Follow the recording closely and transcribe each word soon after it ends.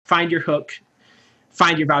find your hook,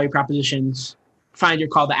 find your value propositions, find your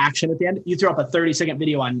call to action at the end. You throw up a 30-second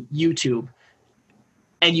video on YouTube,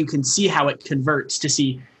 and you can see how it converts to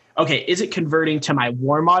see, okay, is it converting to my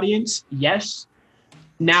warm audience? Yes.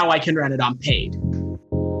 Now I can run it on paid.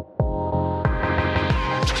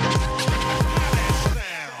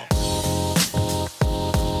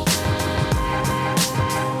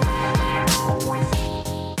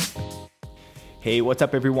 Hey, what's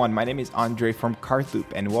up everyone? My name is Andre from Cartloop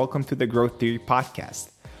and welcome to the Growth Theory Podcast.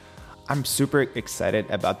 I'm super excited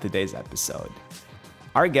about today's episode.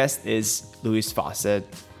 Our guest is Louis Fawcett,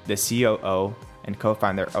 the COO and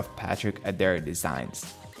co-founder of Patrick Adair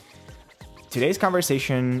Designs. Today's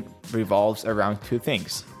conversation revolves around two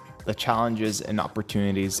things: the challenges and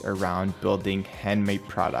opportunities around building handmade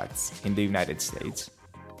products in the United States.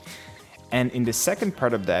 And in the second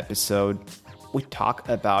part of the episode, we talk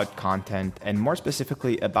about content and more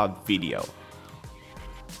specifically about video.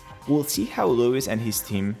 We'll see how Louis and his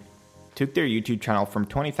team took their YouTube channel from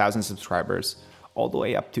 20,000 subscribers all the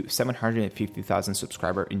way up to 750,000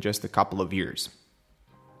 subscribers in just a couple of years.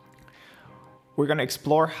 We're going to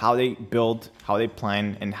explore how they build, how they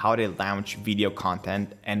plan, and how they launch video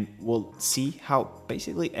content, and we'll see how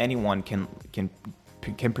basically anyone can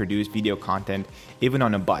produce video content even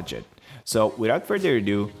on a budget. So without further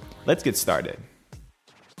ado, let's get started.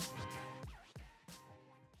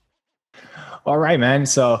 All right, man.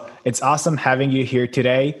 So it's awesome having you here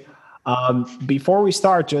today. Before we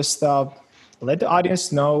start, just let the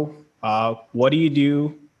audience know what do you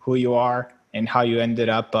do, who you are, and how you ended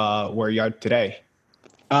up where you are today.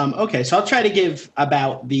 Okay, so I'll try to give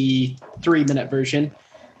about the 3-minute version.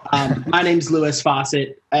 My name's Louis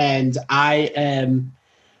Fawcett, and I am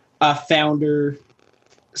a founder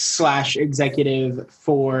 / executive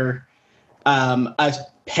for a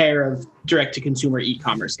pair of direct-to-consumer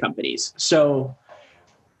e-commerce companies. So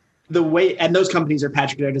the way, and those companies are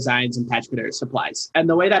Patrick Adair Designs and Patrick Adair Supplies. And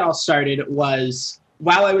the way that all started was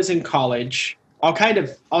while I was in college.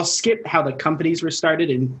 I'll skip how the companies were started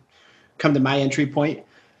and come to my entry point.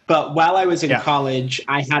 But while I was in college,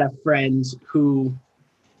 I had a friend who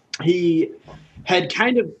he had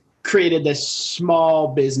kind of created this small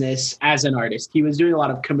business as an artist. He was doing a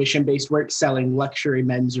lot of commission-based work selling luxury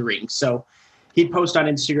men's rings. So he'd post on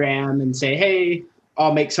Instagram and say, hey,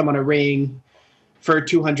 I'll make someone a ring for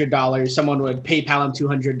 $200. Someone would PayPal him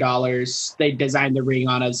 $200. They'd design the ring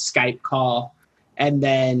on a Skype call, and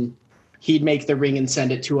then he'd make the ring and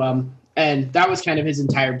send it to him. And that was kind of his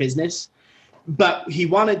entire business. But he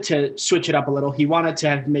wanted to switch it up a little. He wanted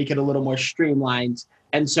to make it a little more streamlined.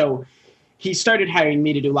 And so he started hiring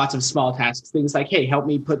me to do lots of small tasks, things like, hey, help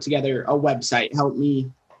me put together a website, help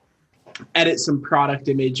me edit some product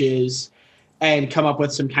images, and come up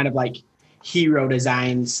with some kind of like hero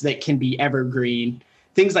designs that can be evergreen,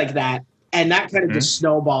 things like that. And that kind of just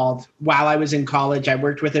snowballed while I was in college. I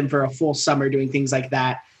worked with him for a full summer doing things like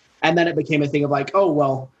that. And then it became a thing of like, oh,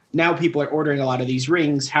 well, now people are ordering a lot of these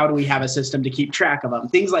rings. How do we have a system to keep track of them?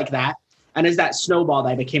 Things like that. And as that snowballed,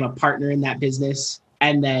 I became a partner in that business.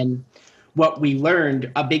 And then what we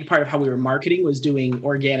learned, a big part of how we were marketing was doing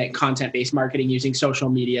organic content-based marketing using social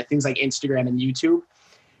media, things like Instagram and YouTube.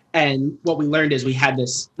 And what we learned is we had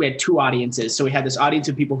two audiences. So we had this audience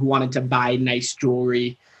of people who wanted to buy nice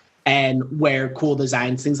jewelry and wear cool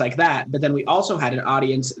designs, things like that. But then we also had an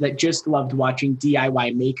audience that just loved watching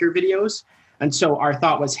DIY maker videos. And so our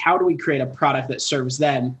thought was, how do we create a product that serves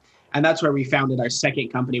them? And that's where we founded our second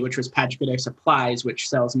company, which was Patrick Adair Supplies, which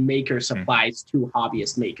sells maker supplies to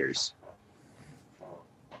hobbyist makers.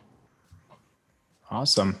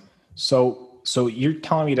 Awesome. So you're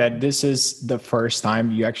telling me that this is the first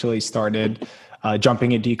time you actually started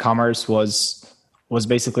jumping into e-commerce was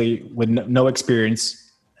basically with no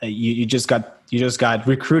experience. You just got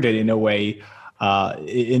recruited in a way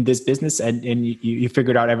in this business, and you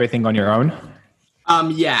figured out everything on your own.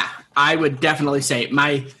 Yeah, I would definitely say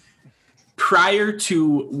prior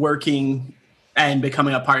to working and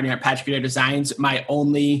becoming a partner at Patrick Adair Designs, my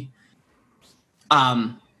only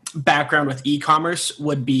background with e-commerce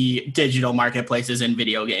would be digital marketplaces and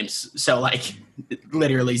video games. So like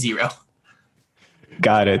literally zero.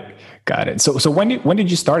 Got it. So when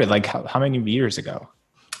did you start it? Like how many years ago?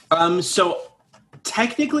 So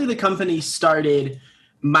technically the company started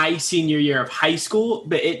my senior year of high school,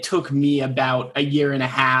 but it took me about a year and a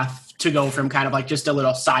half to go from kind of like just a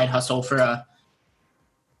little side hustle for a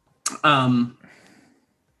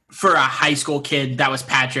high school kid. That was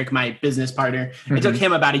Patrick, my business partner. It took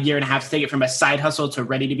him about a year and a half to take it from a side hustle to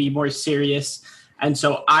ready to be more serious. And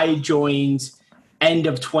so I joined end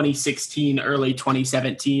of 2016, early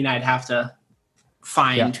 2017. I'd have to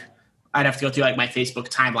find I'd have to go through like my Facebook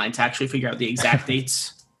timeline to actually figure out the exact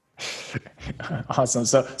dates. Awesome.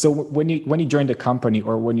 So when you joined the company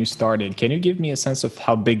or when you started, can you give me a sense of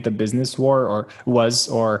how big the business was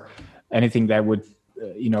or anything that would,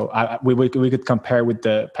 we could compare with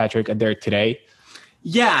the Patrick Adair today?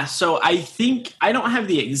 Yeah. So I think I don't have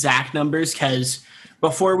the exact numbers because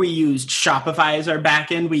before we used Shopify as our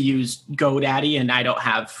backend, we used GoDaddy, and I don't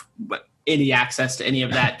have any access to any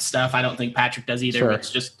of that stuff. I don't think Patrick does either. Sure. It's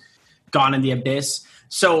just gone in the abyss.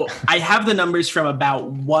 So I have the numbers from about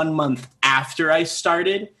 1 month after I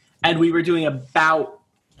started, and we were doing about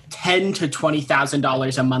 $10,000 to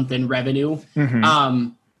 $20,000 a month in revenue,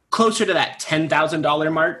 closer to that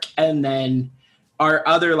 $10,000 mark. And then our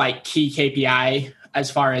other like key KPI as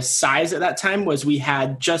far as size at that time was we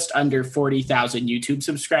had just under 40,000 YouTube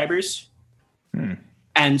subscribers.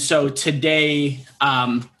 And so today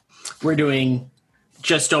we're doing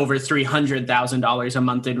just over $300,000 a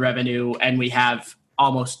month in revenue, and we have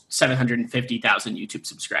almost 750,000 YouTube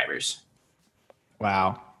subscribers.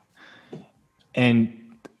 Wow.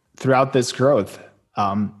 And throughout this growth,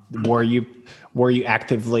 were you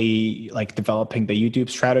actively like developing the YouTube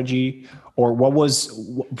strategy, or what was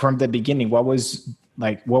from the beginning? What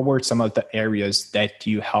were some of the areas that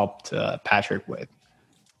you helped Patrick with?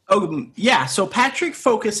 Oh, yeah. So Patrick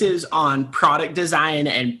focuses on product design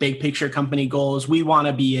and big picture company goals. We want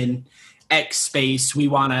to be in X space. We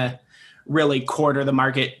want to really quarter the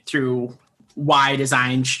market through Y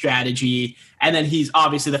design strategy. And then he's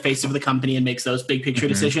obviously the face of the company and makes those big picture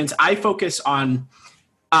decisions. I focus on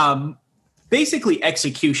basically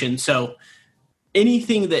execution. So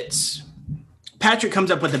anything that's Patrick comes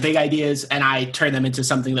up with the big ideas, and I turn them into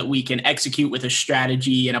something that we can execute with a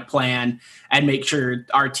strategy and a plan and make sure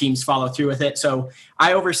our teams follow through with it. So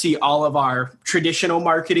I oversee all of our traditional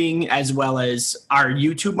marketing as well as our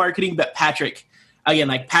YouTube marketing. But Patrick, again,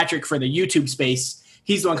 like Patrick for the YouTube space,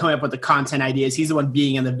 he's the one coming up with the content ideas. He's the one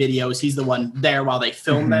being in the videos. He's the one there while they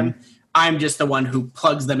film them. I'm just the one who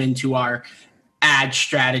plugs them into our ad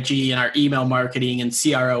strategy and our email marketing and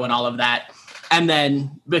CRO and all of that. And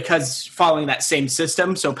then because following that same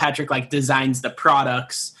system, so Patrick like designs the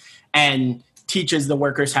products and teaches the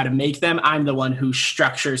workers how to make them. I'm the one who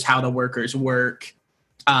structures how the workers work,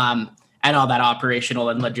 and all that operational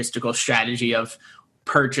and logistical strategy of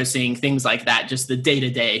purchasing, things like that, just the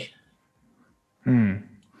day-to-day.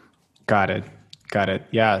 Got it.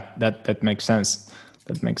 Yeah, that makes sense.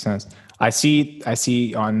 That makes sense. I see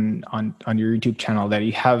on your YouTube channel that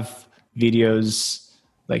you have videos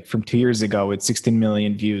like from 2 years ago with 16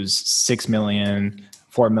 million views, 6 million,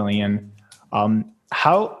 4 million.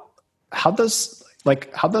 How does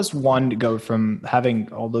one go from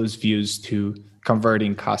having all those views to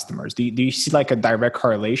converting customers? Do you see like a direct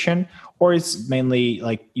correlation, or is mainly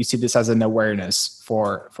like you see this as an awareness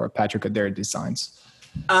for Patrick Adair Designs?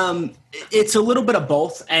 It's a little bit of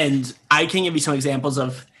both, and I can give you some examples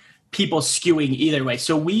of people skewing either way.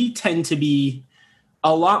 So we tend to be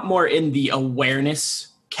a lot more in the awareness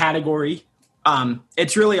category.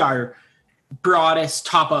 It's really our broadest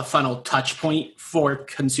top of funnel touch point for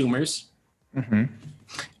consumers.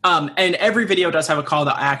 And every video does have a call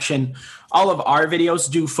to action. All of our videos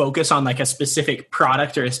do focus on like a specific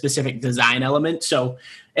product or a specific design element. So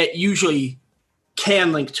it usually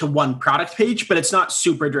can link to one product page, but it's not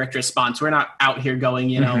super direct response. We're not out here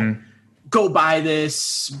going, go buy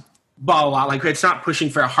this, blah, blah, blah. Like it's not pushing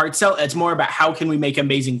for a hard sell. It's more about how can we make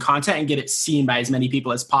amazing content and get it seen by as many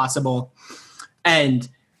people as possible. And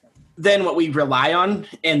then what we rely on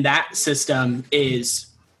in that system is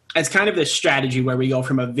it's kind of this strategy where we go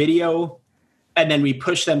from a video and then we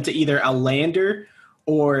push them to either a lander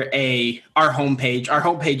or our homepage. Our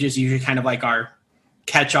homepage is usually kind of like our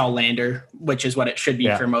catch-all lander, which is what it should be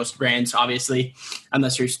for most brands, obviously,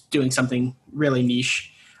 unless you're doing something really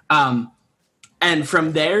niche. And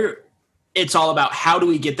from there, it's all about how do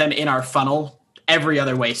we get them in our funnel every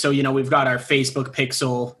other way. So, we've got our Facebook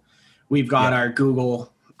pixel, we've got our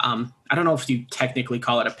Google. I don't know if you technically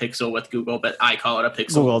call it a pixel with Google, but I call it a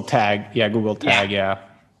pixel. Google tag. Yeah, Google tag, yeah.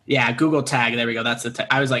 Yeah, Google tag. There we go. That's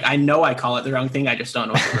the I was like, I know I call it the wrong thing. I just don't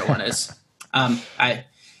know what the real one is.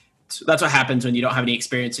 That's what happens when you don't have any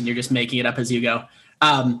experience and you're just making it up as you go.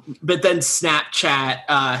 But then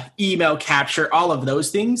Snapchat, email capture, all of those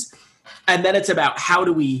things. And then it's about how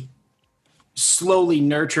do we slowly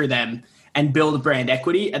nurture them and build brand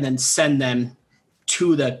equity and then send them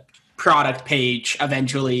to the product page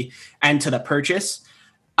eventually and to the purchase.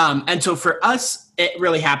 And so for us, it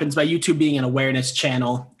really happens by YouTube being an awareness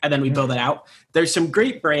channel, and then we build it out. There's some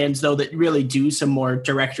great brands, though, that really do some more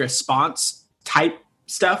direct response type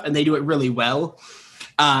stuff, and they do it really well.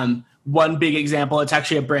 one big example, it's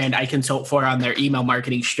actually a brand I consult for on their email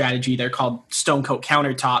marketing strategy. They're called Stone Coat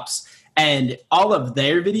Countertops, and all of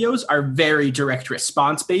their videos are very direct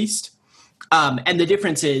response based. And the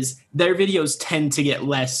difference is their videos tend to get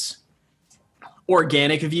less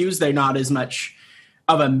organic views. They're not as much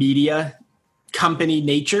of a media company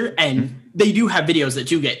nature, and they do have videos that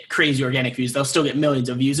do get crazy organic views. They'll still get millions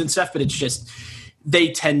of views and stuff, but it's just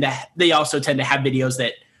they also tend to have videos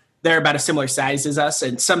that they're about a similar size as us,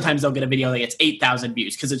 and sometimes they'll get a video that gets 8,000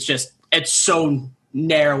 views because it's so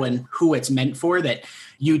narrow in who it's meant for that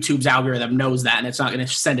YouTube's algorithm knows that, and it's not going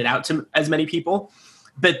to send it out to as many people.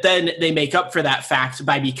 But then they make up for that fact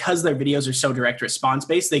because their videos are so direct response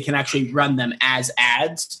based, they can actually run them as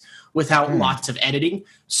ads without lots of editing.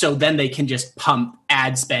 So then they can just pump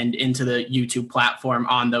ad spend into the YouTube platform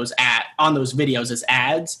on those videos as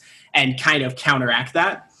ads and kind of counteract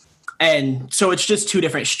that. And so it's just two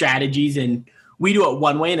different strategies, and we do it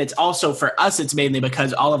one way. And it's also, for us, it's mainly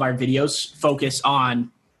because all of our videos focus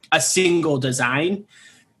on a single design.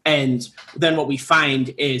 And then what we find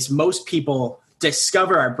is most people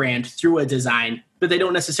discover our brand through a design, but they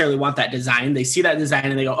don't necessarily want that design. They see that design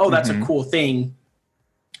and they go, oh, that's a cool thing,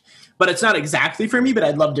 but it's not exactly for me, but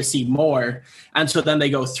I'd love to see more. And so then they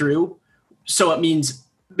go through. So it means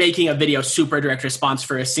making a video super direct response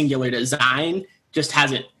for a singular design just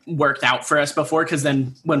hasn't worked out for us before, because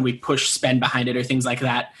then when we push spend behind it or things like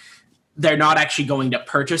that, they're not actually going to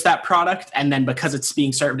purchase that product. And then because it's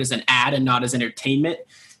being served as an ad and not as entertainment,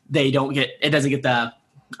 it doesn't get the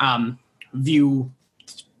view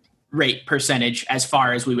rate percentage as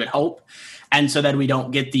far as we would hope. And so then we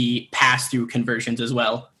don't get the pass-through conversions as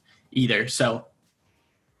well either. So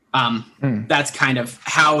that's kind of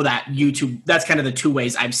how that's kind of the two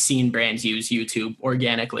ways I've seen brands use YouTube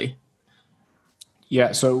organically.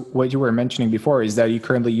 Yeah. So what you were mentioning before is that you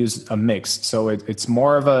currently use a mix. So it's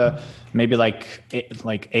more of a maybe like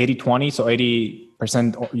 80-20. So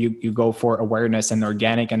 80% you go for awareness and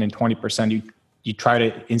organic, and then 20% you try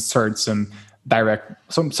to insert some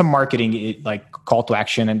marketing, like call to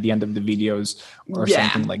action at the end of the videos or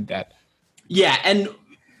something like that. Yeah. And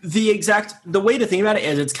the way to think about it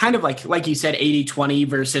is it's kind of like you said, 80-20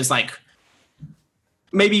 versus like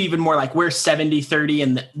maybe even more like we're 70-30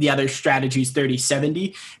 and the other strategies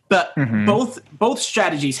 30-70. But both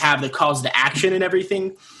strategies have the calls to action and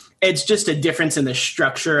everything. It's just a difference in the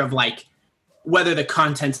structure of like whether the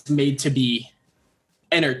content's made to be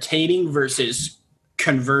entertaining versus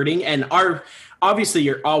converting. And obviously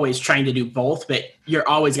you're always trying to do both, but you're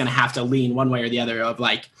always going to have to lean one way or the other of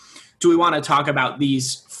like, do we want to talk about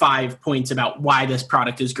these 5 points about why this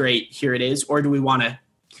product is great? Here it is. Or do we want to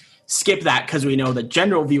skip that because we know the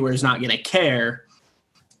general viewer is not going to care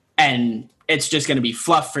and it's just going to be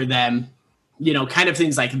fluff for them, kind of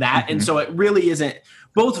things like that. And so it really isn't,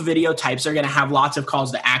 both video types are going to have lots of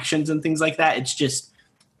calls to actions and things like that. It's just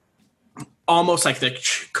almost like the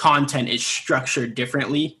content is structured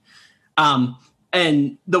differently.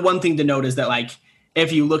 And the one thing to note is that like,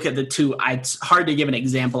 if you look at the two, it's hard to give an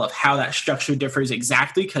example of how that structure differs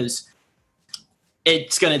exactly because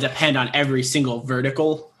it's going to depend on every single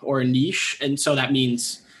vertical or niche. And so that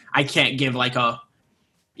means I can't give like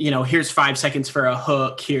here's 5 seconds for a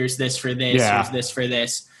hook. Here's this for this. Here's this for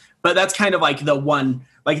this. But that's kind of like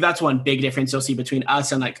that's one big difference you'll see between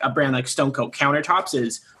us and like a brand like Stone Coat Countertops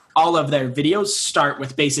is all of their videos start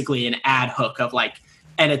with basically an ad hook of like,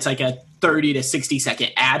 and it's like a 30 to 60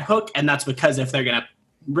 second ad hook. And that's because if they're going to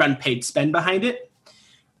run paid spend behind it,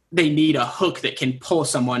 they need a hook that can pull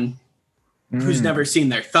someone who's never seen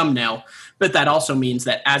their thumbnail. But that also means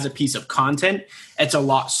that as a piece of content, it's a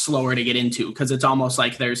lot slower to get into because it's almost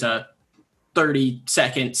like there's a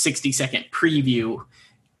 30-second, 60-second preview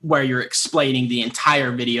where you're explaining the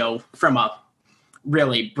entire video from a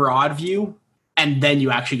really broad view, and then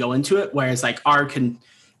you actually go into it. Whereas like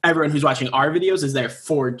everyone who's watching our videos is there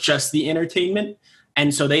for just the entertainment.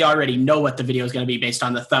 And so they already know what the video is going to be based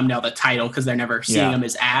on the thumbnail, the title, because they're never seeing them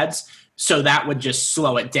as ads. So that would just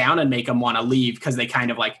slow it down and make them want to leave because they kind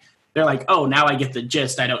of they're like, oh, now I get the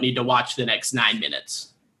gist. I don't need to watch the next 9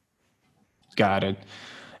 minutes. Got it.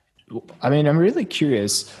 I mean, I'm really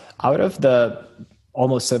curious. Out of the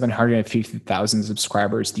almost 750,000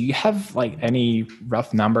 subscribers, do you have like any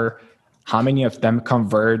rough number? How many of them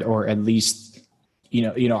convert or at least,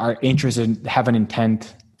 are interested, have an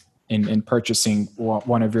intent in purchasing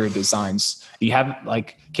one of your designs? Do you have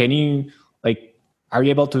are you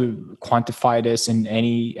able to quantify this in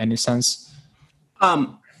any sense?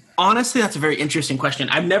 Honestly, that's a very interesting question.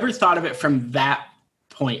 I've never thought of it from that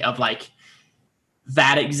point of like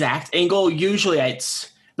that exact angle. Usually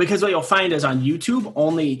it's because what you'll find is on YouTube,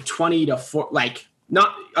 only 20 to 40, like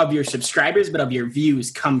not of your subscribers, but of your views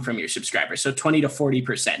come from your subscribers. So 20 to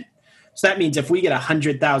 40%. So that means if we get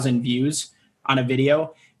 100,000 views on a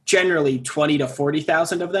video, generally 20 to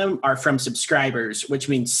 40,000 of them are from subscribers, which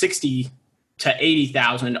means 60 to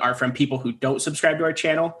 80,000 are from people who don't subscribe to our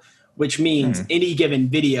channel, which means any given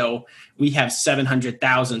video, we have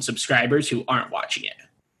 700,000 subscribers who aren't watching it.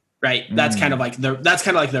 Right. That's kind of like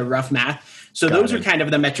the rough math. So those are kind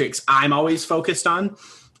of the metrics I'm always focused on.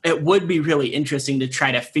 It would be really interesting to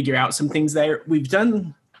try to figure out some things there. We've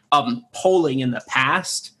done polling in the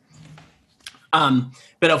past.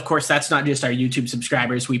 But of course, that's not just our YouTube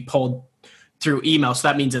subscribers. We polled through email. So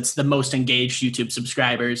that means it's the most engaged YouTube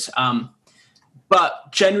subscribers.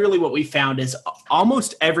 But generally what we found is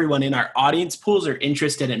almost everyone in our audience pools are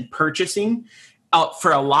interested in purchasing.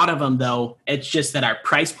 For a lot of them, though, it's just that our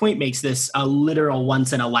price point makes this a literal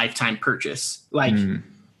once-in-a-lifetime purchase. Like,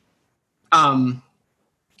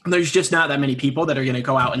 there's just not that many people that are going to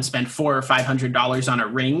go out and spend $400 or $500 on a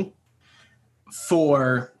ring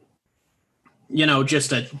for,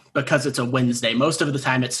 because it's a Wednesday. Most of the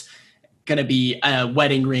time, it's going to be a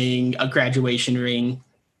wedding ring, a graduation ring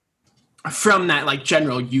from that like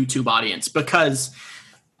general YouTube audience, because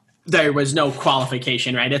there was no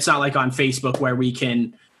qualification, right? It's not like on Facebook where we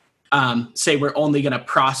can say we're only going to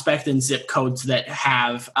prospect in zip codes that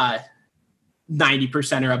have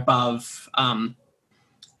 90% or above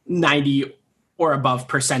 90 or above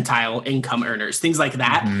percentile income earners, things like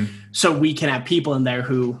that. So we can have people in there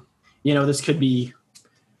who, this could be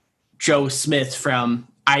Joe Smith from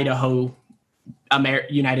Idaho,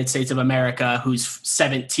 United States of America, who's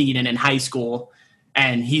 17 and in high school,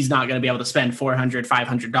 and he's not going to be able to spend $400,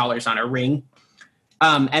 $500 on a ring.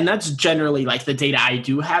 And that's generally like the data I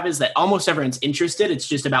do have is that almost everyone's interested. It's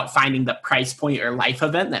just about finding the price point or life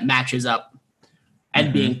event that matches up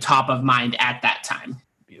and being top of mind at that time.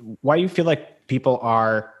 Why do you feel like people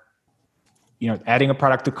are, adding a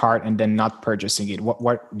product to cart and then not purchasing it?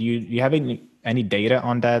 What do you have any data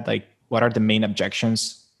on that? Like, what are the main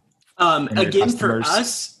objections? Again, for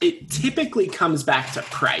us, it typically comes back to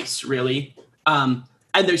price, really. And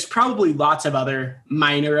there's probably lots of other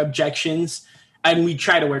minor objections. And we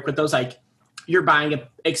try to work with those, like you're buying an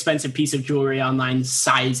expensive piece of jewelry online,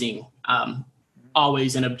 sizing,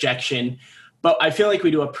 always an objection. But I feel like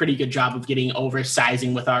we do a pretty good job of getting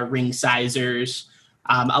oversizing with our ring sizers,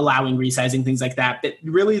 allowing resizing, things like that. But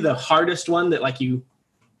really the hardest one that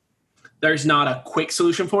there's not a quick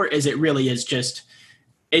solution for is it really is just,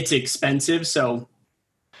 it's expensive. So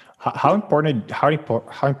how important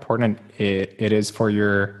it is for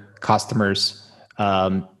your customers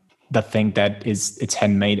that think that it's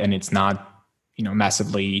handmade and it's not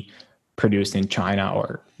massively produced in China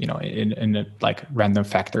or in a like random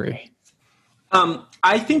factory?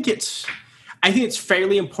 I think it's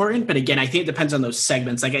fairly important, but again, I think it depends on those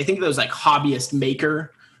segments. Like I think those like hobbyist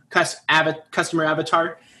maker customer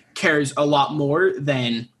avatar cares a lot more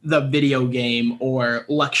than the video game or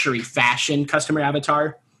luxury fashion customer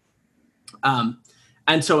avatar.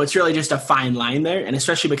 And so it's really just a fine line there. And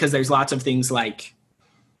especially because there's lots of things like,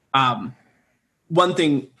 one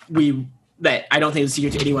thing that I don't think is a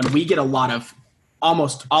secret to anyone, we get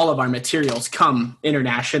almost all of our materials come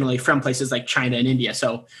internationally from places like China and India.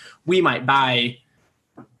 So we might buy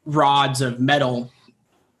rods of metal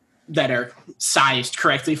that are sized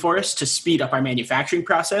correctly for us to speed up our manufacturing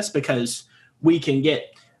process, because we can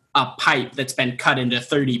get a pipe that's been cut into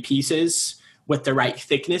 30 pieces with the right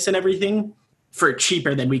thickness and everything for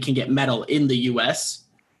cheaper than we can get metal in the US.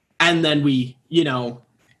 And then we,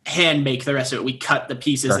 hand make the rest of it. We cut the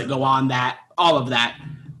pieces that go on that, all of that.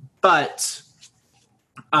 But,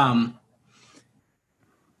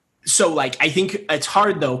 so like, I think it's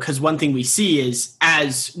hard though, because one thing we see is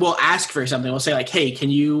as we'll ask for something, we'll say like, hey, can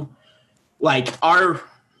you, like our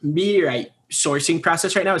meteorite sourcing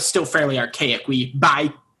process right now is still fairly archaic. We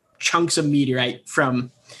buy chunks of meteorite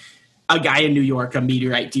from a guy in New York, a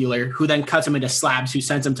meteorite dealer, who then cuts them into slabs, who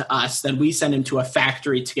sends them to us. Then we send them to a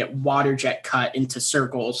factory to get water jet cut into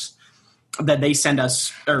circles. Then they send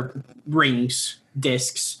us, or rings,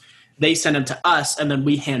 discs. They send them to us, and then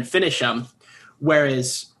we hand finish them.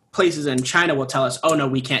 Whereas places in China will tell us, oh, no,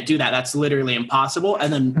 we can't do that. That's literally impossible.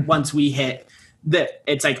 And then once we hit that,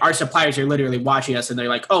 it's like our suppliers are literally watching us, and they're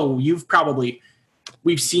like, oh,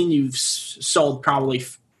 we've seen you've sold probably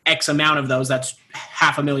X amount of those. That's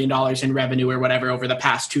 $500,000 in revenue or whatever over the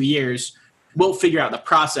past 2 years. We'll figure out the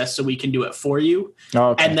process so we can do it for you. Oh,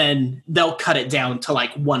 okay. And then they'll cut it down to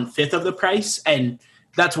like 1/5 of the price. And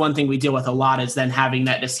that's one thing we deal with a lot, is then having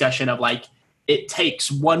that discussion of like, it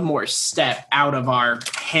takes one more step out of our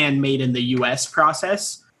handmade in the US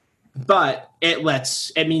process but it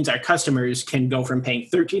means our customers can go from paying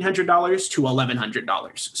 $1,300 to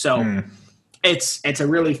 $1,100. So it's a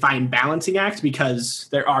really fine balancing act because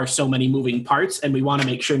there are so many moving parts, and we want to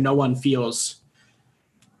make sure everyone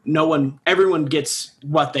gets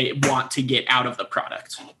what they want to get out of the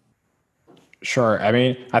product. Sure. I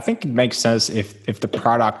mean, I think it makes sense if the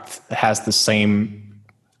product has the same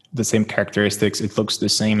characteristics, it looks the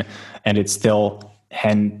same, and it's still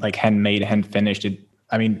handmade, hand finished.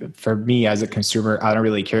 I mean, for me as a consumer, I don't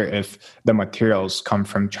really care if the materials come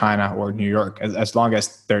from China or New York, as long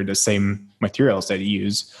as they're the same materials that you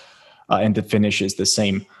use, and the finish is the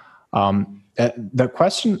same. The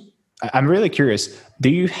question, I'm really curious, do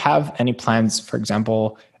you have any plans, for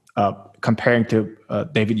example, comparing to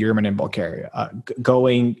David Yurman in Bulgaria,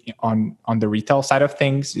 going on the retail side of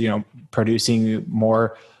things, producing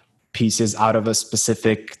more pieces out of a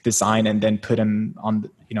specific design and then put them on,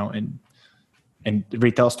 in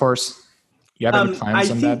retail stores? You have any plans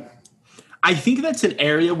on that? I think that's an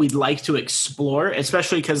area we'd like to explore,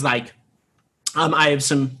 especially because I have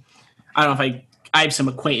some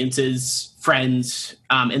acquaintances, friends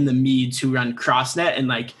in the Meads who run CrossNet, and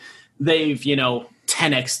they've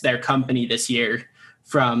 10x their company this year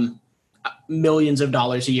from millions of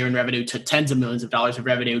dollars a year in revenue to tens of millions of dollars of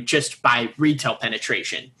revenue just by retail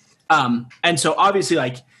penetration. And so obviously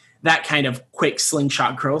that kind of quick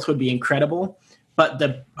slingshot growth would be incredible. But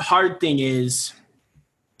the hard thing is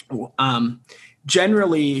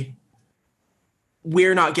generally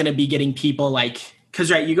we're not going to be getting people because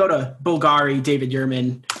you go to Bulgari, David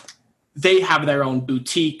Yurman, they have their own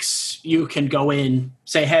boutiques. You can go in,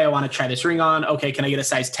 say, hey, I want to try this ring on. Okay, can I get a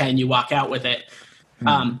size 10? You walk out with it.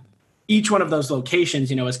 Each one of those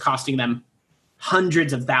locations, is costing them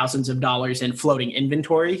hundreds of thousands of dollars in floating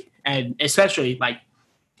inventory. And especially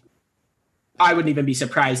I wouldn't even be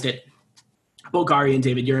surprised at Bulgari and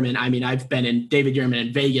David Yurman. I mean, I've been in David Yurman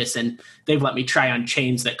in Vegas, and they've let me try on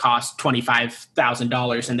chains that cost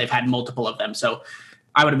 $25,000, and they've had multiple of them. So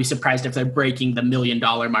I wouldn't be surprised if they're breaking the $1 million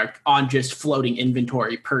mark on just floating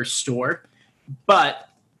inventory per store. But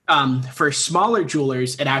for smaller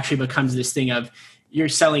jewelers, it actually becomes this thing of you're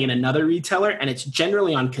selling in another retailer, and it's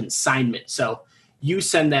generally on consignment. So you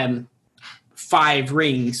send them 5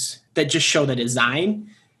 rings that just show the design,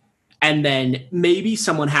 and then maybe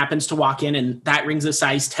someone happens to walk in and that ring's a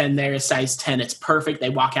size 10 there, a size 10. It's perfect. They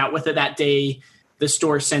walk out with it that day. The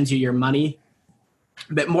store sends you your money.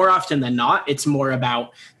 But more often than not, it's more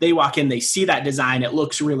about they walk in, they see that design. It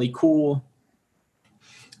looks really cool.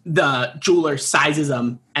 The jeweler sizes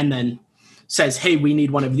them and then says, hey, we need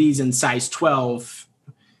one of these in size 12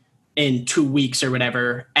 in 2 weeks or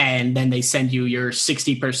whatever. And then they send you your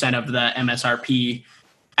 60% of the MSRP,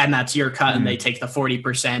 and that's your cut, and they take the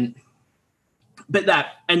 40%.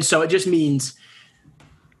 And so it just means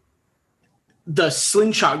the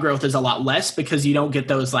slingshot growth is a lot less because you don't get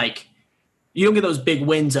those big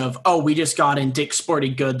wins of, oh, we just got in Dick's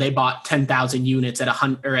Sporting Good. They bought 10,000 units at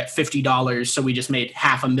 $50. So we just made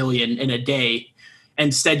 $500,000 in a day.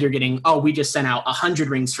 Instead, you're getting, oh, we just sent out 100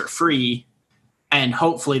 rings for free, and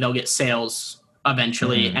hopefully they'll get sales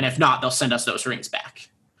eventually. And if not, they'll send us those rings back.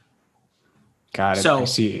 Got it. So, I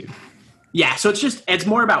see. Yeah. So it's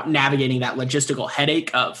more about navigating that logistical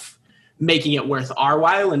headache of making it worth our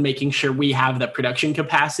while and making sure we have the production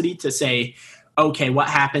capacity to say, okay, what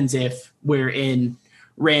happens if we're in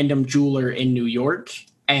random jeweler in New York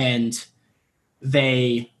and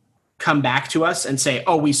they come back to us and say,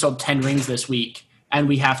 oh, we sold 10 rings this week and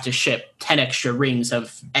we have to ship 10 extra rings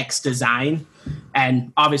of X design.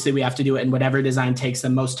 And obviously we have to do it in whatever design takes the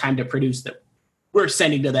most time to produce that we're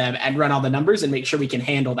sending to them, and run all the numbers and make sure we can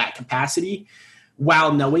handle that capacity,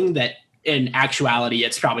 while knowing that in actuality,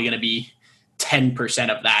 it's probably going to be 10%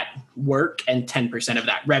 of that work and 10% of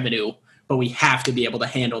that revenue, but we have to be able to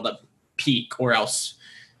handle the peak or else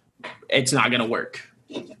it's not going to work.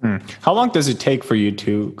 How long does it take for you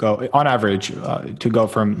to go, on average, to go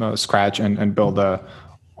from scratch and build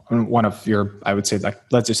one of your, I would say,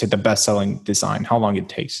 let's just say the best-selling design? How long it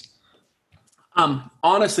takes?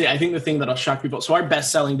 Honestly, I think the thing that'll shock people. So our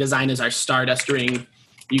best-selling design is our Stardust ring.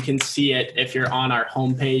 You can see it if you're on our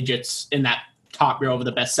homepage. It's in that top row of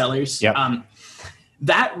the bestsellers. Yep.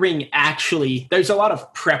 That ring actually, there's a lot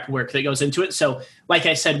of prep work that goes into it. So like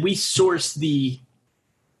I said, we source the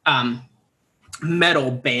metal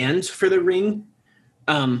band for the ring.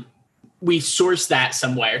 We source that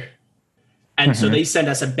somewhere. And so they send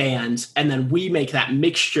us a band, and then we make that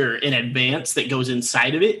mixture in advance that goes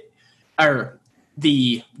inside of it, or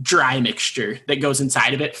the dry mixture that goes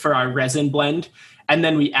inside of it for our resin blend. And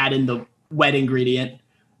then we add in the wet ingredient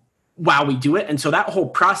while we do it. And so that whole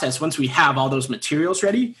process, once we have all those materials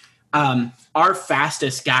ready, our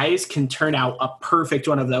fastest guys can turn out a perfect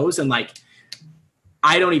one of those in like,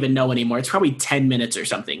 I don't even know anymore. It's probably 10 minutes or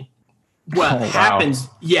something. What happens?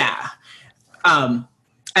 Yeah. And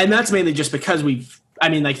that's mainly just because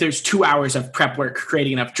there's 2 hours of prep work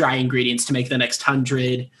creating enough dry ingredients to make the next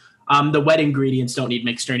 100. The wet ingredients don't need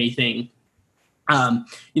mixed or anything.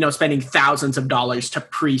 Spending thousands of dollars to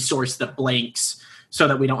pre-source the blanks so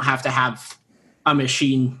that we don't have to have a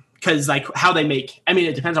machine. Because like how they make,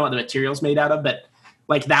 it depends on what the material's made out of, but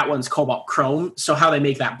like that one's cobalt chrome. So how they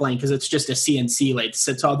make that blank, because it's just a CNC lathe,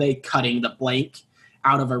 sits all day cutting the blank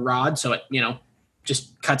out of a rod. So it,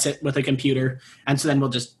 just cuts it with a computer. And so then we'll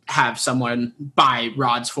just have someone buy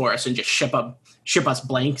rods for us and just ship us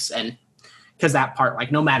blanks. And because that part,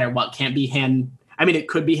 like no matter what, can't be it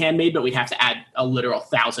could be handmade, but we'd have to add a literal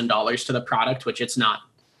 $1,000 to the product, which it's not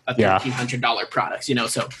a $1,300 product,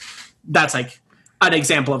 So that's like an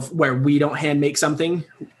example of where we don't hand make something.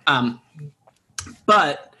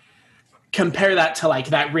 But compare that to like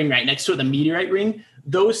that ring right next to it, the meteorite ring.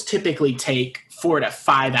 Those typically take 4 to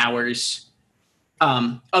 5 hours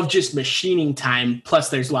of just machining time. Plus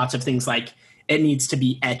there's lots of things like it needs to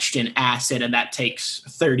be etched in acid, and that takes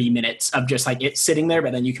 30 minutes of just like it sitting there,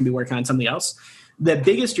 but then you can be working on something else. The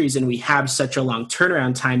biggest reason we have such a long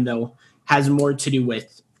turnaround time, though, has more to do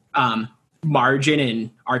with margin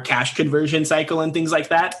and our cash conversion cycle and things like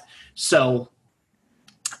that. So,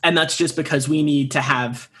 and that's just because we need to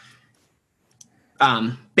have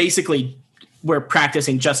basically we're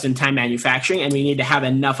practicing just-in-time manufacturing, and we need to have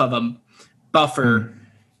enough of a buffer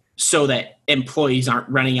so that employees aren't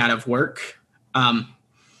running out of work.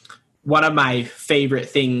 One of my favorite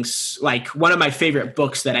things, like one of my favorite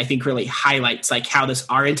books that I think really highlights like how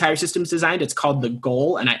our entire system is designed, it's called The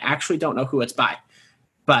Goal, and I actually don't know who it's by,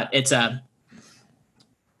 but it's a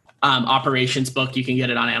operations book. You can get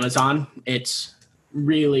it on Amazon. It's a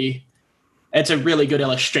really good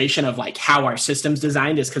illustration of like how our system's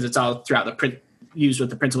designed, is because it's all throughout the print used with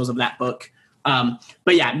the principles of that book.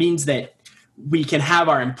 But yeah, it means that we can have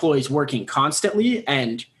our employees working constantly,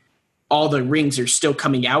 and all the rings are still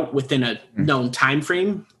coming out within a known time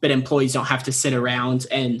frame, but employees don't have to sit around.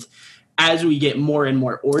 And as we get more and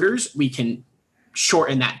more orders, we can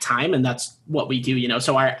shorten that time, and that's what we do.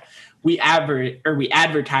 So we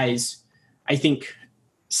advertise, I think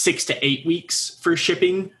 6 to 8 weeks for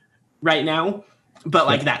shipping right now, but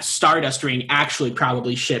like that Stardust ring actually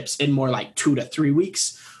probably ships in more like 2 to 3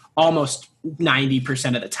 weeks, almost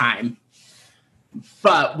 90% of the time.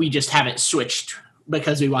 But we just haven't switched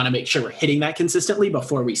because we want to make sure we're hitting that consistently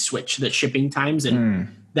before we switch the shipping times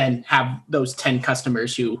and then have those 10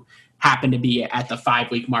 customers who happen to be at the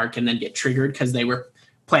 5-week mark and then get triggered because they were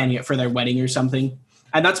planning it for their wedding or something.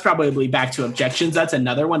 And that's probably back to objections. That's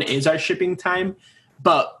another one, is our shipping time.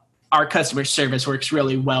 But our customer service works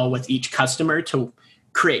really well with each customer to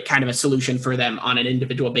create kind of a solution for them on an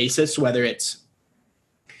individual basis, whether it's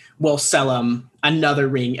we'll sell them another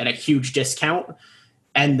ring at a huge discount,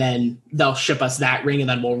 and then they'll ship us that ring, and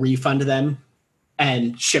then we'll refund them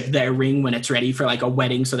and ship their ring when it's ready for like a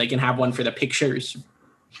wedding so they can have one for the pictures.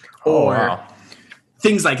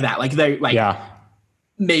 Things like that. Like they're like,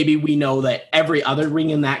 maybe we know that every other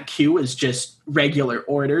ring in that queue is just regular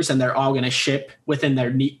orders, and they're all going to ship within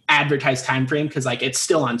their advertised time frame because like it's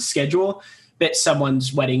still on schedule. But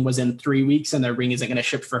someone's wedding was in 3 weeks and their ring isn't going to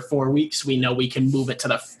ship for 4 weeks. We know we can move it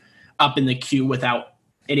to up in the queue without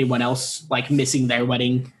anyone else like missing their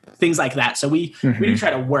wedding, things like that. So we do try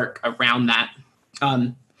to work around that.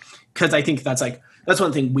 Cause I think that's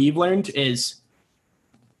one thing we've learned is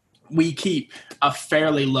we keep a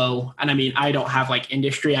fairly low, and I don't have like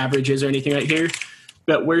industry averages or anything right here,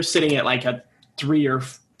 but we're sitting at like a 3 to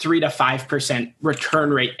 5% return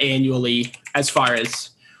rate annually as far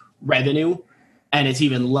as revenue. And it's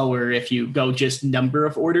even lower if you go just number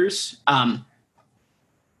of orders.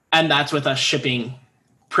 And that's with us shipping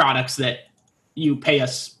products that you pay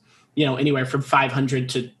us, anywhere from $500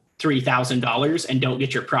 to $3,000 and don't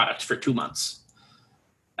get your product for 2 months.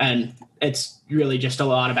 And it's really just a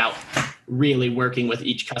lot about really working with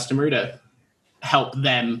each customer to help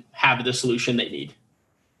them have the solution they need.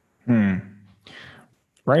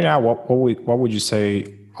 Right now, what would you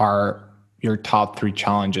say are your top 3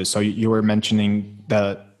 challenges? So you were mentioning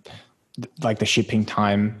the shipping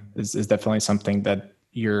time is definitely something that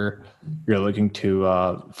you're looking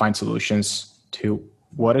to find solutions to.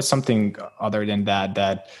 What is something other than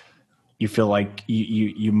that you feel like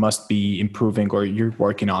you must be improving or you're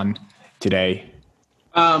working on today?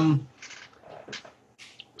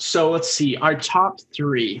 So let's see, our top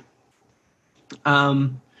 3.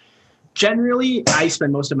 Generally, I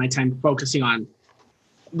spend most of my time focusing on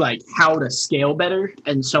like how to scale better.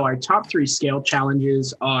 And so our top 3 scale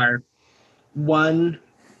challenges are one,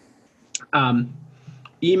 um,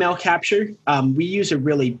 email capture. We use a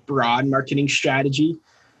really broad marketing strategy.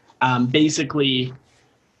 Basically,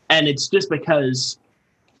 and it's just because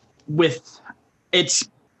with it's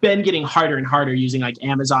been getting harder and harder using like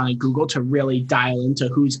Amazon and Google to really dial into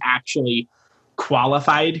who's actually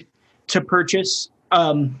qualified to purchase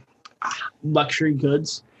luxury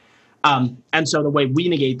goods. And so the way we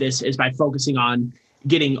negate this is by focusing on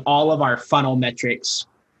getting all of our funnel metrics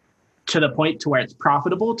to the point to where it's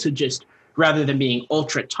profitable, to just, rather than being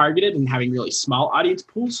ultra targeted and having really small audience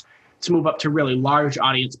pools, to move up to really large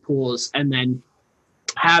audience pools, and then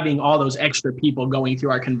having all those extra people going through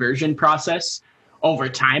our conversion process over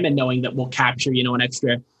time, and knowing that we'll capture, an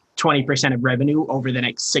extra 20% of revenue over the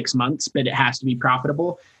next 6 months, but it has to be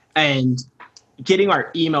profitable. And getting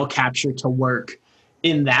our email capture to work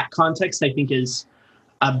in that context, I think, is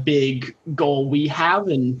a big goal we have.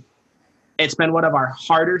 And it's been one of our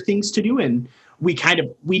harder things to do. And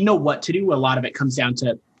we know what to do. A lot of it comes down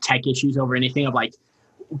to tech issues over anything, of like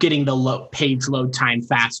getting the page load time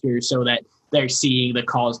faster so that they're seeing the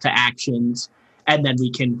calls to actions, and then we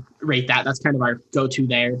can rate that. That's kind of our go-to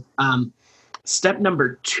there. Step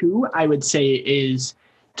number 2, I would say, is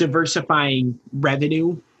diversifying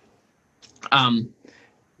revenue,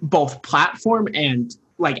 both platform and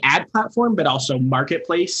like ad platform, but also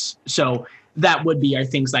marketplace. So that would be our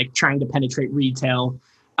things like trying to penetrate retail.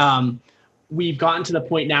 We've gotten to the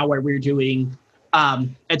point now where we're doing,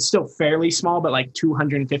 it's still fairly small, but like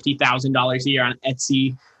 $250,000 a year on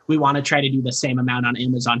Etsy. We want to try to do the same amount on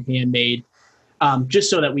Amazon Handmade, just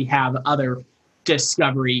so that we have other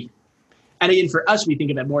discovery. And again, for us, we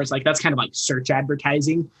think of it more as like, that's kind of like search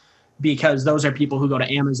advertising, because those are people who go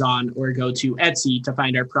to Amazon or go to Etsy to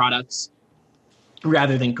find our products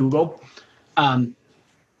rather than Google.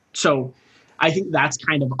 So I think that's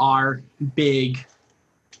kind of our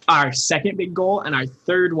second big goal. And our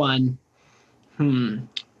third one,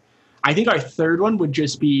 I think our third one would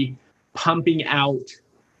just be pumping out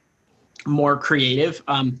more creative.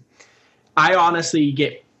 I honestly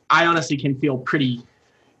can feel pretty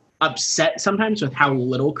upset sometimes with how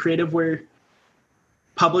little creative we're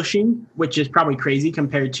publishing, which is probably crazy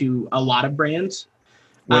compared to a lot of brands.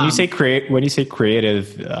 When you say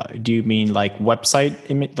creative, do you mean like website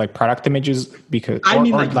image, like product images? Because I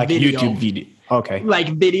mean like video. YouTube video. Okay. Like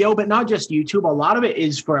video, but not just YouTube. A lot of it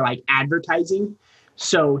is for like advertising.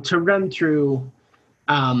 So to run through,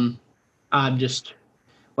 I'm just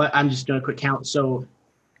doing a quick count. So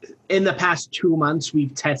in the past 2 months,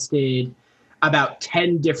 we've tested about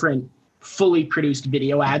 10 different fully produced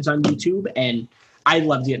video ads on YouTube. And I'd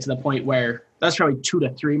love to get to the point where, that's probably 2 to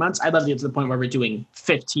 3 months. I'd love to get to the point where we're doing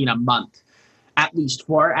 15 a month, at least,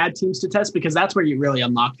 for our ad teams to test, because that's where you really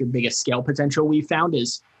unlock your biggest scale potential. We found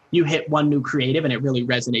is you hit one new creative and it really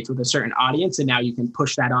resonates with a certain audience, and now you can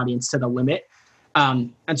push that audience to the limit.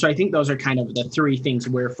 And so I think those are kind of the 3 things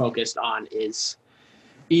we're focused on: is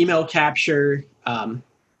email capture,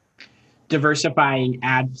 diversifying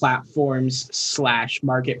ad platforms /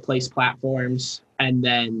 marketplace platforms, and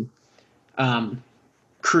then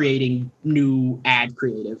creating new ad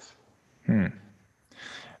creative.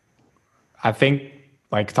 I think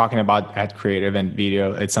like talking about ad creative and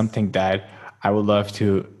video, it's something that I would love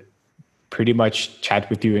to pretty much chat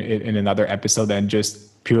with you in another episode and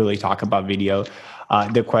just purely talk about video.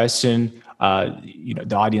 The question,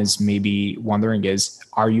 the audience may be wondering is,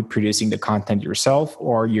 are you producing the content yourself,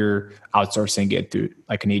 or you're outsourcing it to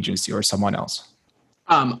like an agency or someone else?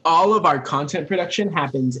 All of our content production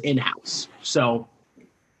happens in-house. So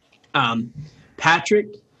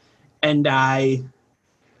Patrick and I'm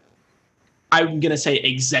going to say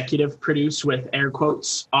executive produce with air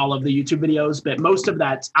quotes all of the YouTube videos, but most of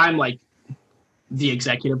that, I'm like the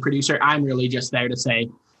executive producer. I'm really just there to say,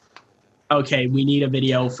 okay, we need a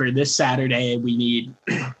video for this Saturday. We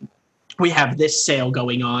have this sale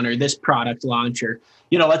going on, or this product launch, or,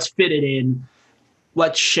 let's fit it in.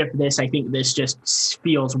 Let's ship this. I think this just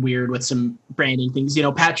feels weird with some branding things.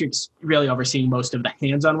 Patrick's really overseeing most of the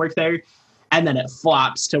hands-on work there. And then it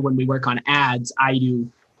flops to when we work on ads, I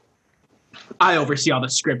oversee all the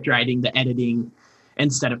script writing, the editing,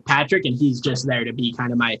 instead of Patrick. And he's just there to be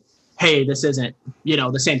kind of my, hey, this isn't,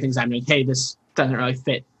 the same things I'm doing. Hey, this doesn't really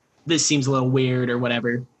fit. This seems a little weird or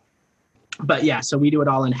whatever. But yeah, so we do it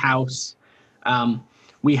all in-house.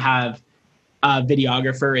 We have a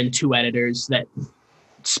videographer and 2 editors that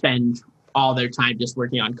spend all their time just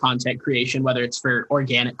working on content creation, whether it's for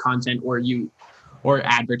organic content or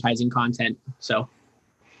advertising content. So,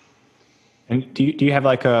 and do you have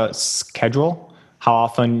like a schedule how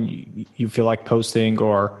often you feel like posting,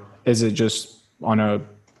 or is it just on a,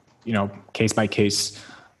 case by case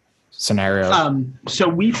scenario? So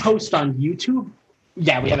we post on YouTube.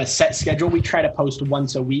 Yeah, we have a set schedule. We try to post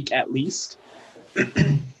once a week at least.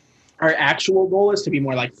 Our actual goal is to be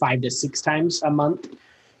more like 5 to 6 times a month.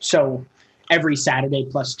 So every Saturday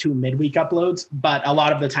plus 2 midweek uploads. But a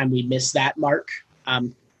lot of the time we miss that mark.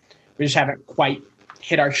 We just haven't quite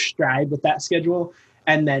hit our stride with that schedule.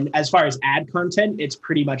 And then as far as ad content, it's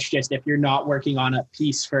pretty much just if you're not working on a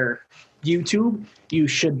piece for YouTube, you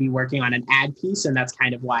should be working on an ad piece. And that's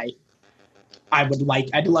kind of why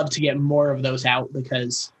I'd love to get more of those out,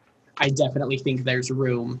 because I definitely think there's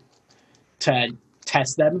room to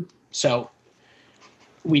test them. So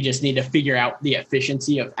we just need to figure out the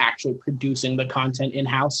efficiency of actually producing the content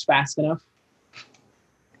in-house fast enough.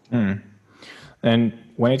 And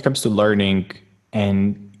when it comes to learning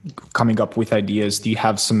and coming up with ideas, do you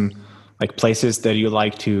have some like places that you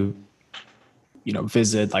like to,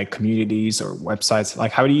 visit, like communities or websites?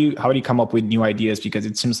 Like how do you come up with new ideas? Because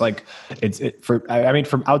it seems like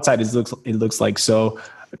from outside it looks like so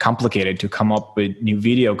complicated to come up with new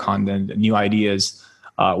video content, new ideas.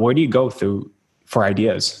 Where do you go through for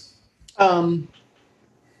ideas? Let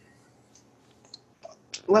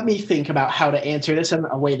me think about how to answer this in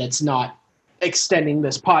a way that's not extending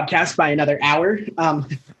this podcast by another hour.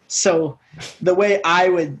 So the way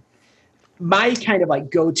my kind of like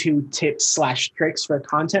go-to tips / tricks for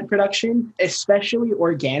content production, especially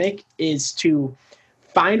organic, is to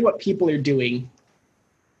find what people are doing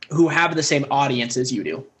who have the same audience as you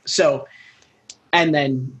do. So, and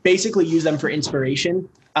then basically use them for inspiration.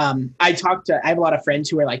 I have a lot of friends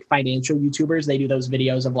who are like financial YouTubers. They do those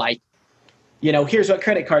videos of like, here's what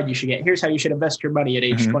credit card you should get. Here's how you should invest your money at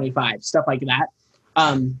age 25, stuff like that.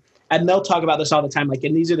 And they'll talk about this all the time. Like,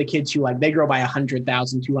 and these are the kids who like, they grow by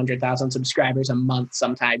 100,000, 200,000 subscribers a month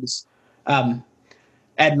sometimes. And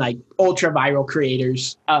like ultra viral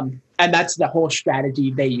creators. And that's the whole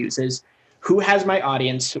strategy they use is who has my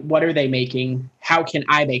audience? What are they making? How can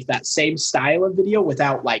I make that same style of video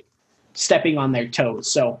without like stepping on their toes?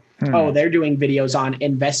 So, they're doing videos on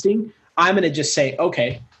investing. I'm going to just say,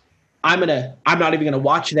 okay, I'm not even going to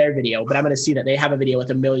watch their video, but I'm going to see that they have a video with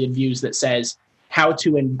 1 million views that says how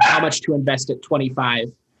much to invest at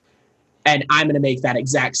 25. And I'm going to make that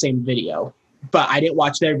exact same video, but I didn't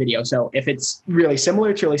watch their video. So if it's really similar,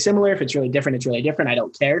 it's really similar. If it's really different, it's really different. I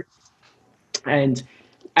don't care. And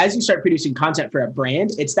as you start producing content for a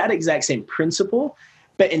brand, it's that exact same principle.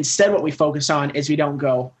 But instead, what we focus on is we don't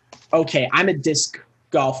go, okay, I'm a disc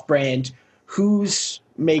golf brand. Who's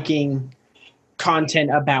making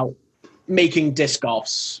content about making disc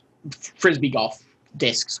golfs, frisbee golf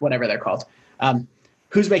discs, whatever they're called.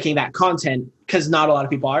 Who's making that content? Because not a lot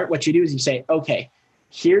of people are. What you do is you say, okay,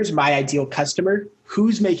 here's my ideal customer.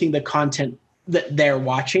 Who's making the content that they're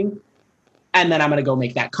watching? And then I'm going to go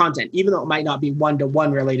make that content, even though it might not be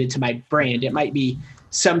one-to-one related to my brand. It might be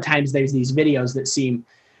sometimes there's these videos that seem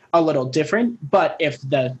a little different, but if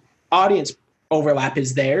the audience overlap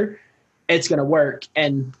is there, it's going to work.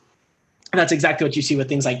 And that's exactly what you see with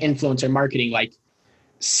things like influencer marketing. Like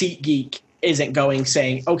SeatGeek isn't going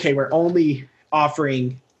saying, okay, we're only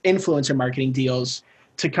offering influencer marketing deals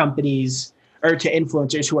to companies or to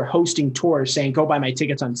influencers who are hosting tours saying, go buy my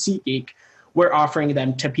tickets on SeatGeek. We're offering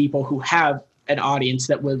them to people who have an audience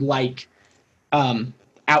that would like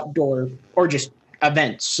outdoor or just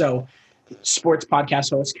events. So sports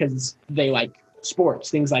podcast hosts, because they like sports,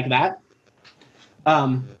 things like that.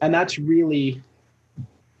 And that's really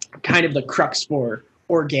kind of the crux for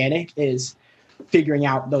organic, is figuring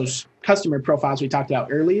out those customer profiles we talked about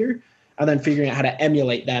earlier, and then figuring out how to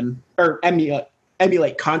emulate them or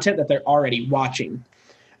emulate content that they're already watching.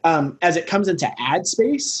 As it comes into ad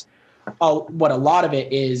space, what a lot of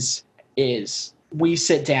it is we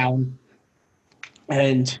sit down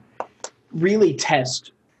and really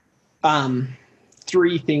test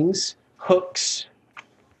 3 things: hooks,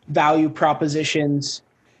 value propositions,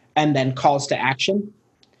 and then calls to action.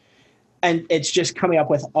 And it's just coming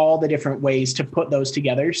up with all the different ways to put those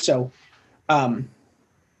together. So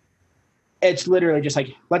it's literally just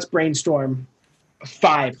like, let's brainstorm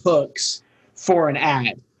 5 hooks for an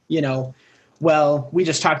ad. Well, we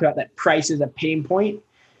just talked about that price is a pain point.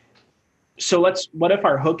 So what if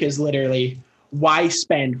our hook is literally, why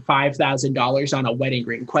spend $5,000 on a wedding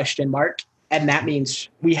ring ? And that means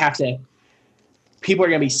people are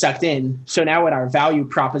going to be sucked in. So now in our value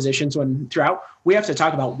propositions throughout, we have to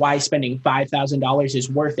talk about why spending $5,000 is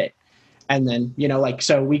worth it. And then,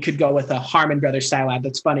 so we could go with a Harmon Brothers style ad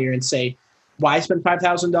that's funnier and say, why spend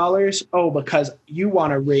 $5,000? Oh, because you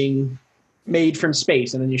want a ring made from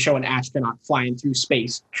space, and then you show an astronaut flying through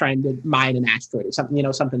space trying to mine an asteroid or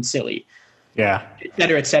something, something silly. Yeah. Et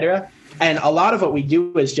cetera, et cetera. And a lot of what we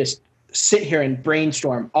do is just sit here and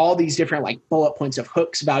brainstorm all these different like bullet points of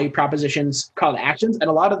hooks, value propositions, call to actions. And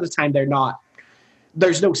a lot of the time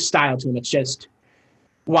there's no style to them. It's just,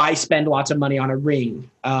 why spend lots of money on a ring?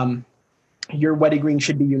 Your wedding ring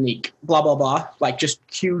should be unique, blah, blah, blah. Like just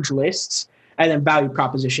huge lists. And then value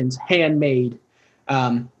propositions, handmade,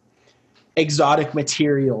 exotic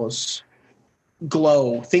materials,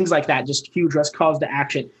 glow, things like that. Just huge calls to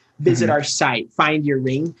action. Visit our site, find your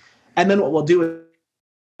ring. And then what we'll do is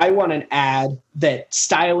I want an ad that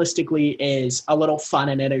stylistically is a little fun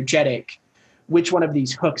and energetic. Which one of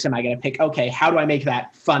these hooks am I going to pick? Okay, how do I make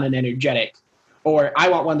that fun and energetic? Or I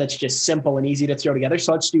want one that's just simple and easy to throw together.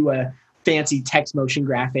 So let's do a fancy text motion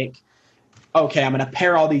graphic. Okay, I'm going to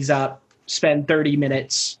pair all these up, spend 30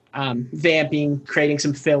 minutes vamping, creating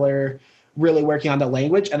some filler, really working on the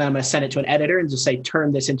language. And then I'm going to send it to an editor and just say,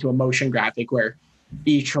 turn this into a motion graphic where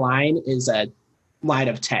each line is a line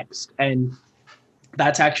of text. And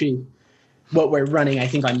that's actually what we're running, I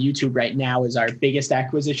think, on YouTube right now is our biggest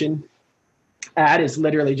acquisition. Ad is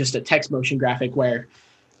literally just a text motion graphic where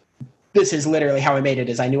this is literally how I made it.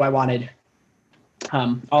 Is I knew I wanted,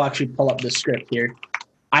 I'll actually pull up the script here.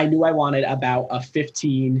 I knew I wanted about a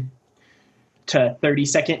 15 to 30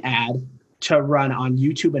 second ad to run on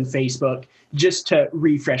YouTube and Facebook just to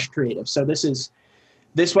refresh creative. So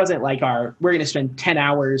this wasn't like we're going to spend 10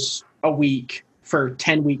 hours a week for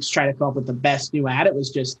 10 weeks trying to come up with the best new ad. It was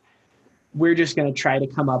just, we're just going to try to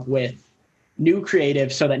come up with new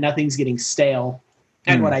creative so that nothing's getting stale.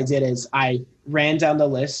 And what I did is I ran down the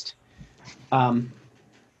list. I'm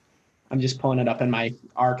just pulling it up in my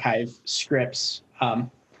archive scripts.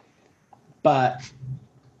 But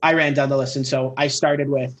I ran down the list. And so I started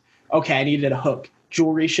with, okay, I needed a hook.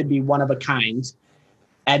 Jewelry should be one of a kind.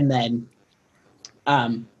 And then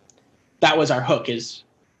that was our hook is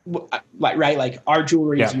right. Like our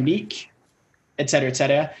jewelry is unique, et cetera, et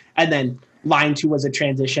cetera. And then line 2 was a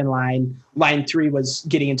transition line. Line 3 was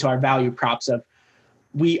getting into our value props of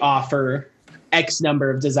we offer X number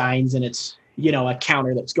of designs and it's, a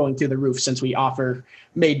counter that's going through the roof since we offer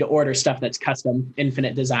made to order stuff that's custom,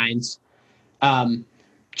 infinite designs. Then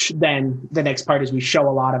the next part is we show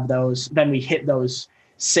a lot of those. Then we hit those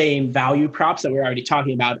same value props that we we're already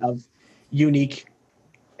talking about of unique,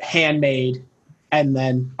 handmade, and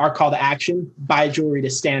then our call to action, buy jewelry to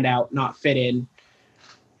stand out, not fit in,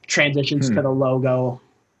 transitions to the logo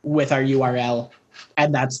with our URL.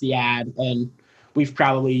 And that's the ad. And we've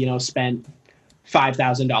probably, spent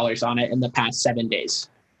 $5,000 on it in the past 7 days.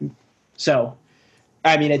 So,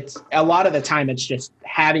 I mean, it's a lot of the time it's just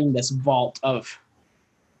having this vault of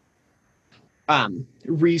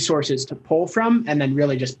resources to pull from and then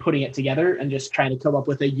really just putting it together and just trying to come up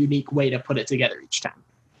with a unique way to put it together each time.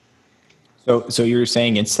 So you're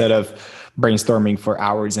saying instead of brainstorming for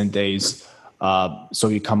hours and days, so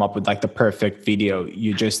you come up with like the perfect video,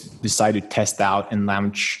 you just decide to test out and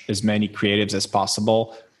launch as many creatives as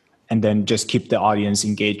possible and then just keep the audience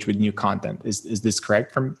engaged with new content. Is this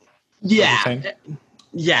correct from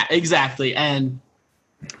Yeah, exactly. And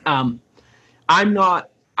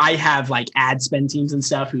I have like ad spend teams and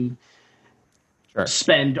stuff who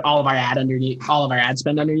spend all of our ad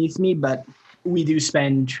spend underneath me, but we do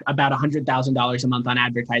spend about $100,000 a month on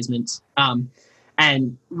advertisements.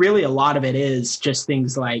 And really a lot of it is just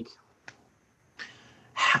things like,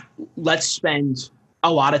 let's spend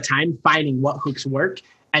a lot of time finding what hooks work.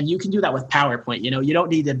 And you can do that with PowerPoint. You don't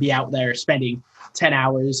need to be out there spending 10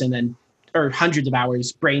 hours or hundreds of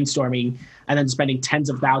hours brainstorming and then spending tens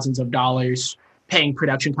of thousands of dollars paying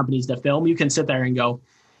production companies to film. You can sit there and go,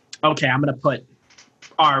 okay, I'm going to put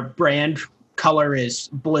our brand color is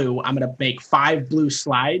blue. I'm going to make 5 blue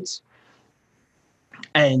slides.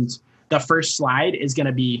 And the first slide is going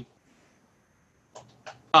to be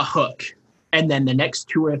a hook. And then the next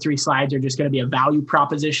 2 or 3 slides are just going to be a value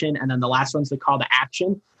proposition. And then the last one's the call to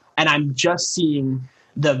action. And I'm just seeing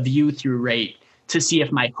the view through rate to see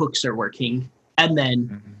if my hooks are working. And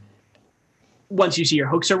then once you see your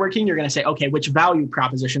hooks are working, you're going to say, okay, which value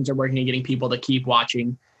propositions are working and getting people to keep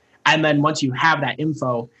watching. And then once you have that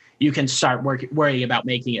info, you can start worrying about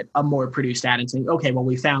making it a more produced ad and saying, okay, well,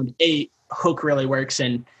 we found a hook really works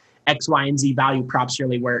and X, Y, and Z value props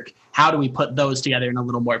really work. How do we put those together in a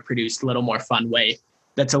little more produced, a little more fun way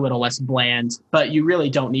that's a little less bland? But you really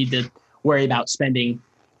don't need to worry about spending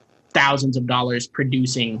thousands of dollars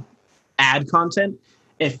producing ad content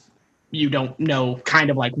if you don't know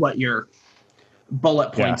kind of like what your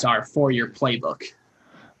bullet points are for your playbook.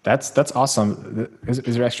 That's awesome.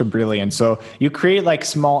 It's extra brilliant. So you create like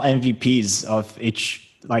small MVPs of each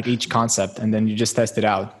concept, and then you just test it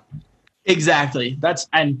out. Exactly.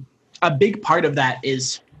 And a big part of that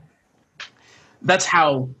is that's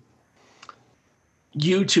how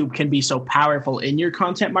YouTube can be so powerful in your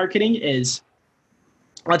content marketing is,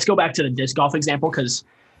 let's go back to the disc golf example, because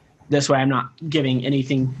this way I'm not giving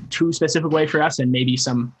anything too specific away for us, and maybe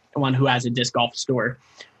someone who has a disc golf store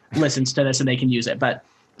listens to this and they can use it. But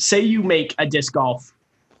say you make a disc golf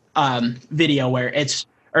video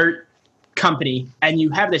or company, and you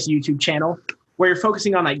have this YouTube channel where you're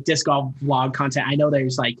focusing on like disc golf vlog content. I know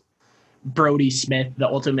there's like Brody Smith,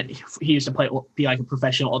 he used to be like a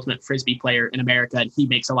professional ultimate Frisbee player in America, and he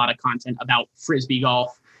makes a lot of content about Frisbee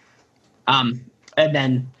golf. And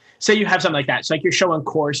then say you have something like that. So like you're showing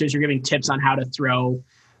courses, you're giving tips on how to throw,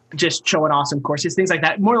 just showing awesome courses, things like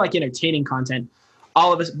that, more like entertaining content.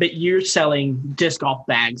 All of us, but you're selling disc golf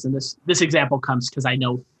bags. And this example comes because I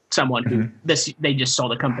know someone who they just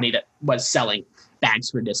sold a company that was selling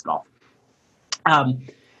bags for disc golf. All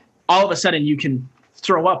of a sudden you can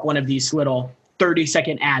throw up one of these little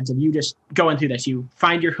 30-second ads of you just going through this. You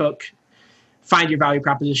find your hook, find your value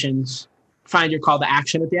propositions, find your call to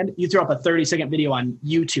action at the end. You throw up a 30-second video on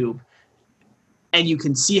YouTube, and you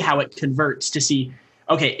can see how it converts to see,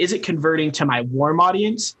 okay, is it converting to my warm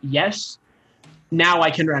audience? Yes. Now I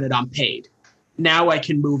can run it on paid. Now I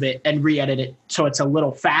can move it and re-edit it so it's a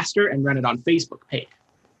little faster and run it on Facebook paid.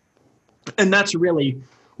 And that's really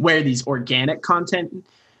where these organic content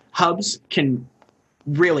hubs can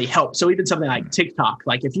really help. So even something like TikTok,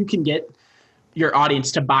 like if you can get your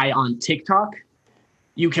audience to buy on TikTok,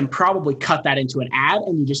 you can probably cut that into an ad,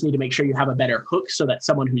 and you just need to make sure you have a better hook so that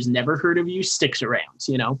someone who's never heard of you sticks around,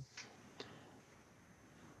 you know?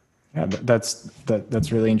 Yeah,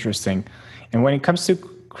 that's really interesting. And when it comes to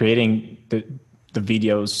creating the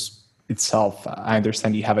videos itself, I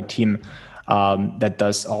understand you have a team that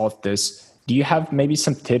does all of this. Do you have maybe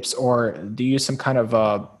some tips, or do you use some kind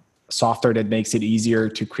of software that makes it easier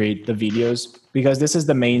to create the videos? Because this is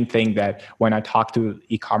the main thing that when I talk to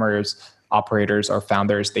e-commerce operators or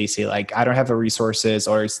founders, they say like, I don't have the resources,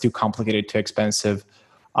 or it's too complicated, too expensive.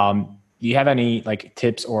 Do you have any like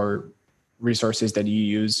tips or resources that you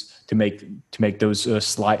use to make those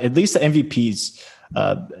at least the MVPs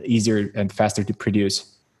easier and faster to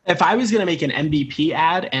produce? If I was going to make an MVP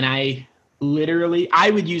ad, and I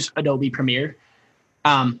would use Adobe Premiere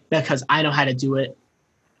because I know how to do it.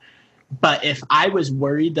 But if I was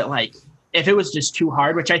worried that like, if it was just too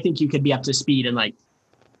hard, which I think you could be up to speed in like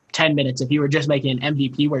 10 minutes, if you were just making an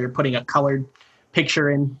MVP where you're putting a colored picture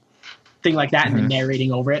in, thing like that, and then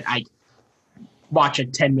narrating over it, I watch a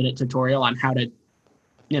 10-minute tutorial on how to,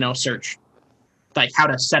 search, like how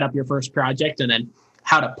to set up your first project, and then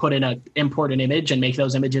how to import an image and make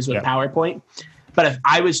those images with PowerPoint. But if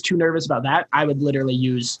I was too nervous about that, I would literally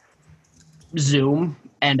use Zoom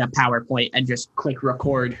and a PowerPoint and just click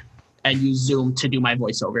record and use Zoom to do my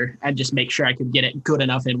voiceover and just make sure I could get it good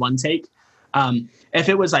enough in one take. If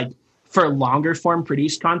it was like for longer form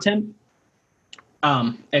produced content,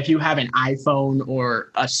 if you have an iPhone or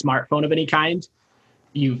a smartphone of any kind,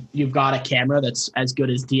 you've got a camera that's as good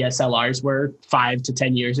as DSLRs were 5 to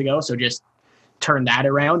 10 years ago. So just turn that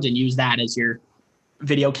around and use that as your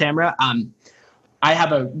video camera. I have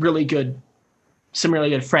some really good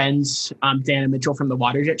friends, Dan and Mitchell from the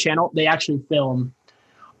Waterjet channel. They actually film,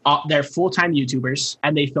 they're full-time YouTubers,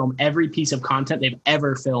 and they film every piece of content they've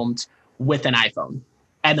ever filmed with an iPhone.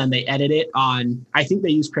 And then they edit it on, I think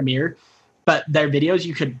they use Premiere, but their videos,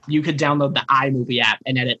 you could download the iMovie app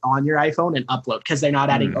and edit on your iPhone and upload, because they're not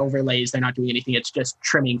adding overlays. They're not doing anything. It's just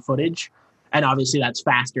trimming footage. And obviously that's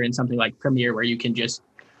faster in something like Premiere, where you can just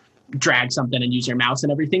drag something and use your mouse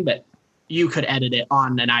and everything, but you could edit it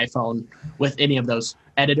on an iPhone with any of those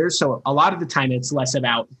editors. So a lot of the time it's less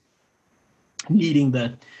about needing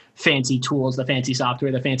the fancy tools, the fancy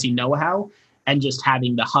software, the fancy know-how, and just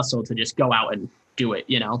having the hustle to just go out and do it,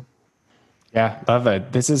 Yeah, love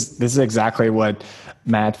it. This is exactly what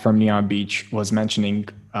Matt from Neon Beach was mentioning.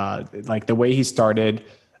 Like the way he started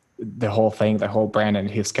the whole thing, the whole brand, and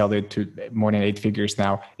he scaled it to more than 8 figures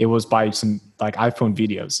now. It was by some like iPhone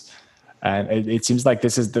videos. And it seems like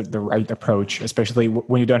this is the right approach, especially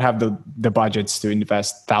when you don't have the budgets to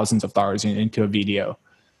invest thousands of dollars into a video.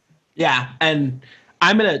 Yeah, and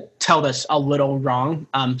I'm going to tell this a little wrong.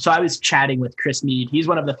 So I was chatting with Chris Mead. He's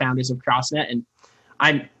one of the founders of CrossNet, and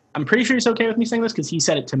I'm pretty sure he's okay with me saying this because he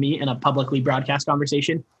said it to me in a publicly broadcast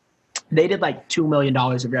conversation. They did like $2 million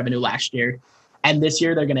of revenue last year, and this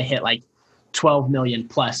year they're going to hit like 12 million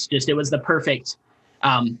plus. Just it was the perfect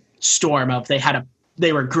storm of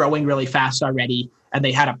they were growing really fast already, and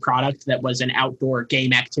they had a product that was an outdoor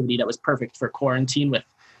game activity that was perfect for quarantine with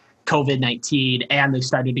COVID-19, and they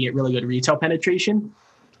started to get really good retail penetration.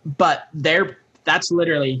 But that's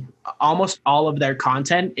literally almost all of their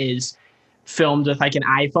content is filmed with like an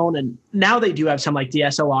iPhone. And now they do have some like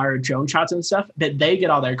DSLR or drone shots and stuff, but they get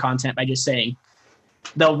all their content by just saying,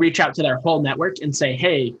 they'll reach out to their whole network and say,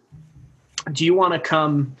 hey, do you want to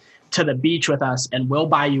come to the beach with us and we'll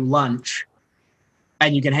buy you lunch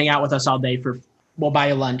and you can hang out with us all day we'll buy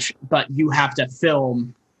you lunch, but you have to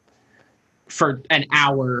film for an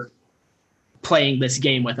hour playing this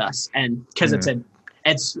game with us. And because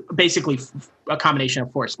it's basically a combination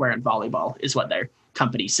of Foursquare and volleyball is what their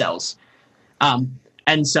company sells.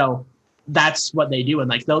 And so that's what they do. And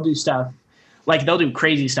like, they'll do stuff, like they'll do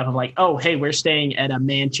crazy stuff of like, oh, hey, we're staying at a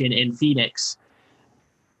mansion in Phoenix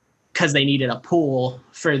because they needed a pool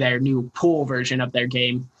for their new pool version of their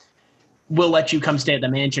game. We'll let you come stay at the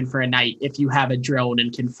mansion for a night if you have a drone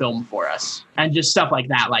and can film for us. And just stuff like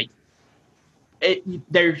that. Like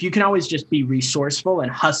you can always just be resourceful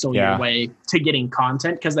and hustle your way to getting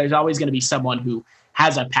content, because there's always going to be someone who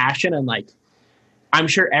has a passion. And like, I'm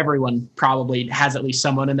sure everyone probably has at least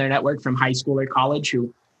someone in their network from high school or college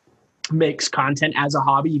who makes content as a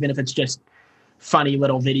hobby, even if it's just funny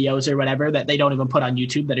little videos or whatever that they don't even put on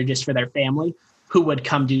YouTube, that are just for their family, who would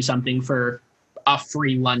come do something for a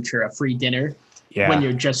free lunch or a free dinner when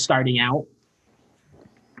you're just starting out.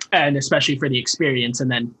 And especially for the experience. And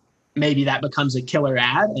then maybe that becomes a killer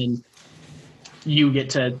ad and they get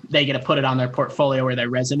to put it on their portfolio or their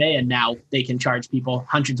resume, and now they can charge people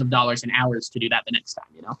hundreds of dollars and hours to do that the next time,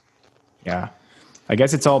 you know? Yeah. I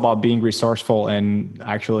guess it's all about being resourceful and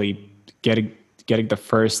actually getting the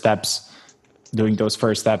first steps, doing those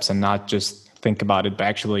first steps, and not just think about it, but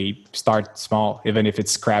actually start small, even if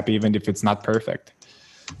it's crappy, even if it's not perfect.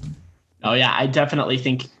 Oh yeah. I definitely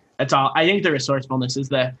think I think the resourcefulness is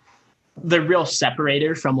the real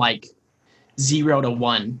separator from like 0 to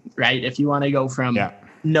 1, right? If you want to go from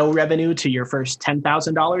no revenue to your first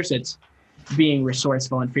 $10,000, it's being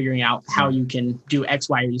resourceful and figuring out how you can do X,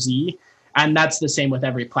 Y, or Z. And that's the same with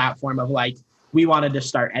every platform of like, we wanted to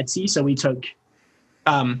start Etsy. So we took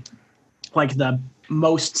like the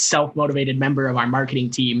most self-motivated member of our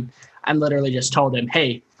marketing team and literally just told him,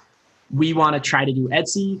 hey, we want to try to do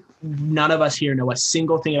Etsy. None of us here know a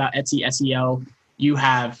single thing about Etsy SEO. You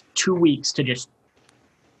have 2 weeks to just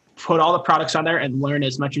put all the products on there and learn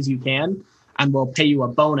as much as you can, and we'll pay you a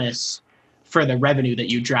bonus for the revenue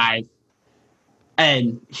that you drive.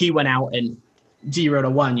 And he went out and 0 to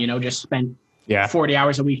 1, just spent 40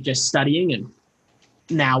 hours a week just studying. And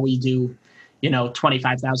now we do,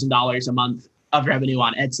 $25,000 a month of revenue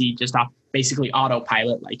on Etsy just off basically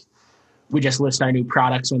autopilot. Like, we just list our new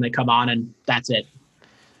products when they come on and that's it.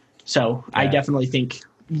 So I definitely think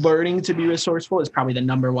learning to be resourceful is probably the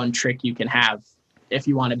number one trick you can have if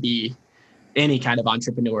you want to be any kind of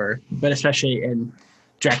entrepreneur, but especially in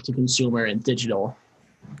direct to consumer and digital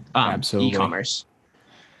e-commerce.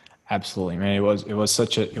 Absolutely, man. It was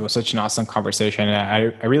such an awesome conversation.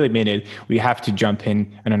 And I really mean it. We have to jump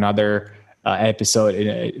in another episode in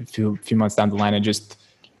a few months down the line and just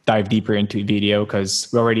dive deeper into video, because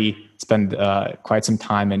we already spent quite some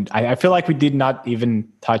time, and I feel like we did not even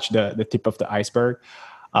touch the tip of the iceberg.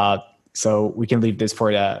 So we can leave this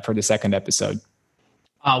for the second episode.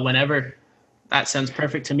 Whenever. That sounds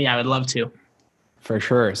perfect to me. I would love to. For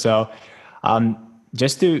sure. So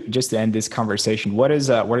just to end this conversation, what is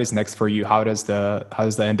next for you? How does the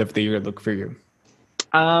end of the year look for you?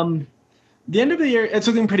 The end of the year, it's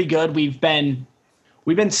looking pretty good. We've been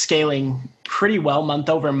scaling pretty well month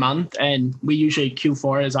over month, and we usually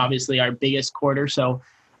Q4 is obviously our biggest quarter. So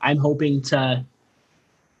I'm hoping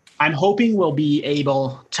we'll be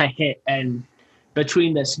able to hit, and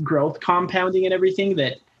between this growth compounding and everything,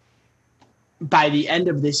 that by the end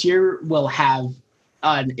of this year, we'll have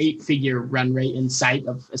an 8-figure run rate in sight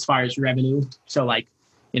of as far as revenue. So like,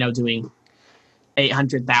 doing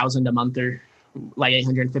 800,000 a month or like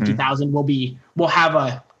 850,000 we'll have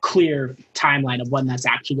a clear timeline of when that's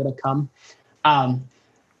actually going to come.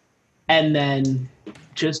 And then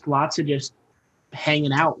just lots of just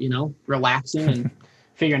hanging out, relaxing and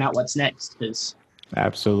figuring out what's next.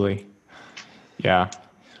 Absolutely. Yeah.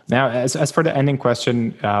 Now, as for the ending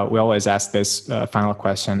question, we always ask this final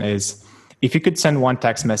question is, if you could send one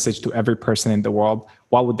text message to every person in the world,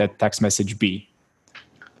 what would that text message be?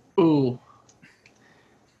 Ooh,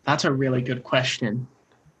 that's a really good question.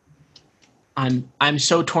 I'm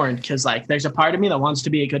so torn, because like there's a part of me that wants to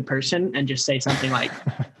be a good person and just say something like,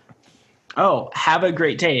 oh, have a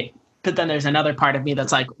great day. But then there's another part of me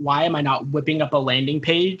that's like, why am I not whipping up a landing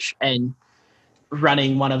page and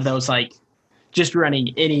running one of those like just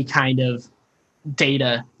running any kind of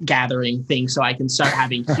data gathering thing so I can start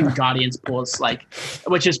having huge audience pools, like,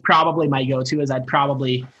 which is probably my go-to. Is I'd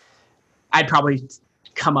probably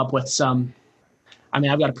come up with some, I mean,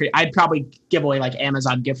 I'd probably give away like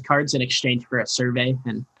Amazon gift cards in exchange for a survey,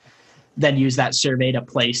 and then use that survey to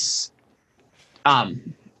place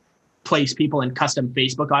people in custom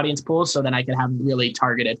Facebook audience pools, so then I can have really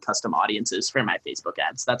targeted custom audiences for my Facebook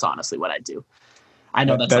ads. That's honestly what I do. I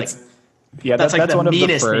know that's like the one of the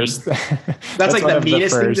meanest first. thing. That's like the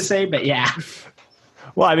meanest thing to say, but yeah.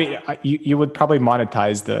 Well, I mean, you would probably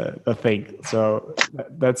monetize the thing, so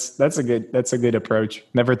that's a good approach.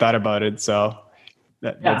 Never thought about it, so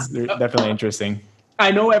that's definitely interesting.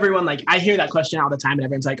 I know everyone, like, I hear that question all the time, and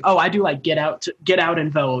everyone's like, "Oh, I do like get out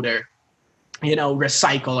and vote, or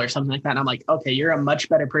recycle or something like that." And I'm like, okay, you're a much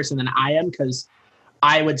better person than I am, because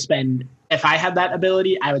I would spend, if I had that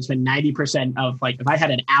ability, I would spend 90% of, like, if I had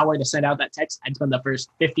an hour to send out that text, I'd spend the first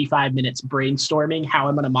 55 minutes brainstorming how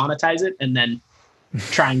I'm going to monetize it, and then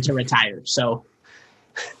trying to retire. So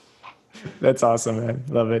that's awesome, man.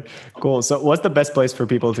 Love it. Cool. So what's the best place for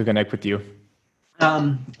people to connect with you?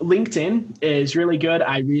 LinkedIn is really good.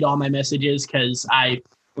 I read all my messages because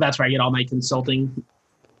that's where I get all my consulting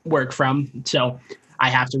work from. So I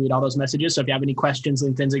have to read all those messages. So if you have any questions,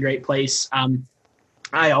 LinkedIn's a great place.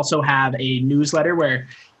 I also have a newsletter where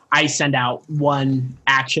I send out one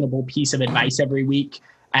actionable piece of advice every week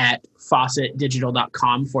at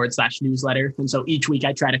faucetdigital.com/newsletter. And so each week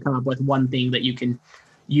I try to come up with one thing that you can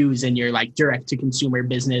use in your like direct to consumer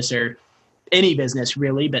business, or any business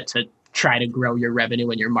really, but to try to grow your revenue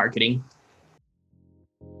and your marketing.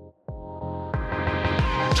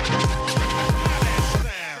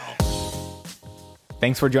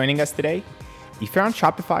 Thanks for joining us today. If you're on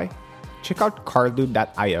Shopify, check out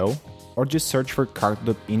cardloop.io or just search for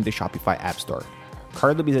Cardloop in the Shopify App Store.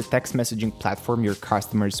 Cardloop is a text messaging platform your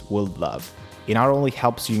customers will love. It not only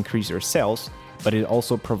helps you increase your sales, but it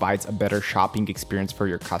also provides a better shopping experience for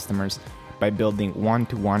your customers by building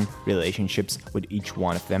one-to-one relationships with each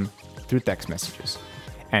one of them through text messages.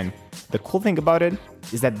 And the cool thing about it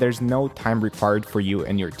is that there's no time required for you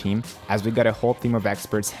and your team, as we got a whole team of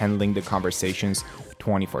experts handling the conversations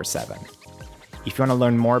 24/7. If you want to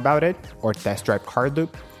learn more about it or test drive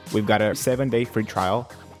Cardloop, we've got a 7-day free trial.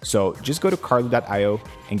 So just go to cardloop.io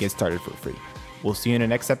and get started for free. We'll see you in the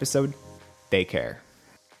next episode. Take care.